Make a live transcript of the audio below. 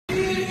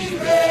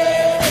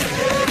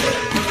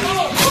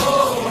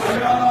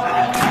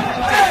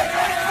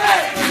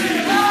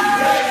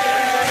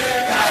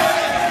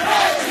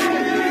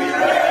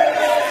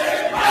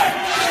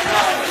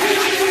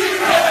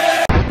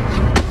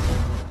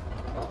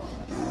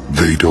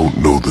They don't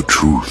know the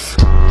truth.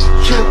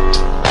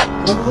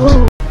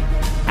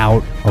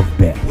 Out of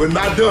bed. We're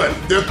not done.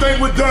 The thing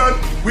we're done,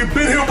 we've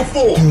been here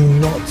before. Do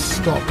not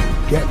stop.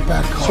 Get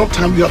back up.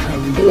 Sometimes you have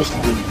to be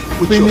forceful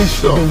with Finish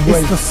yourself. the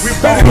race.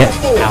 We've been here Get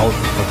before. out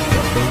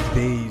of bed. Those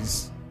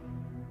days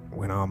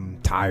when I'm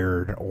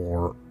tired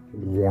or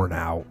worn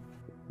out,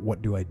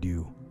 what do I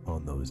do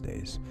on those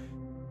days?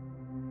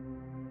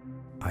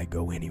 I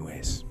go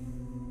anyways.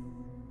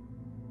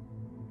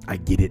 I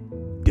get it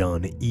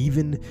done,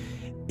 even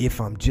if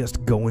I'm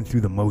just going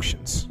through the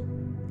motions.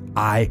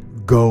 I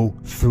go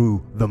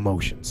through the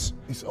motions.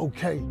 It's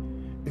okay.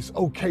 It's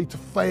okay to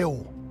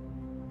fail.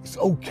 It's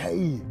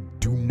okay.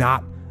 Do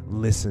not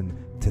listen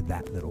to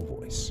that little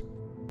voice.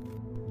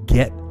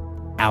 Get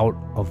out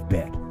of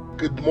bed.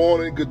 Good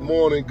morning, good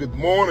morning, good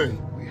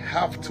morning. We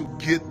have to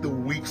get the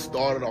week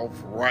started off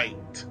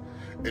right.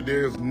 And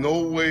there's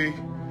no way,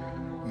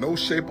 no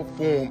shape or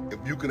form if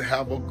you can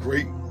have a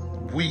great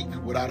week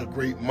without a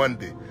great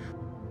Monday.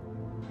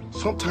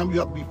 Sometimes you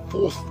have to be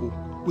forceful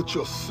with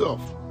yourself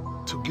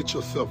to get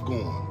yourself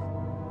going.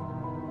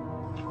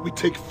 We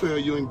take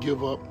failure and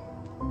give up.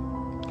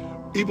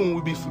 Even when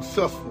we be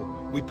successful,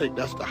 we think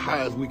that's the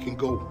highest we can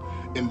go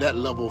in that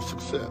level of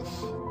success.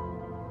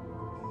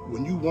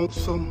 When you want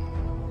something,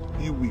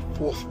 you be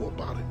forceful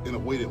about it in a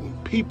way that when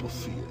people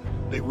see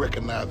it, they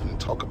recognize it and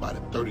talk about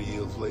it 30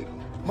 years later.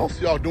 Most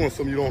of y'all doing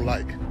something you don't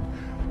like.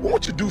 Why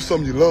don't you do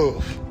something you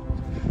love?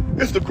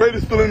 It's the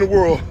greatest feeling in the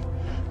world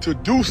to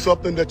do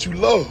something that you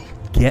love.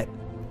 Get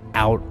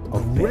out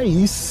of bed.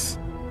 Grace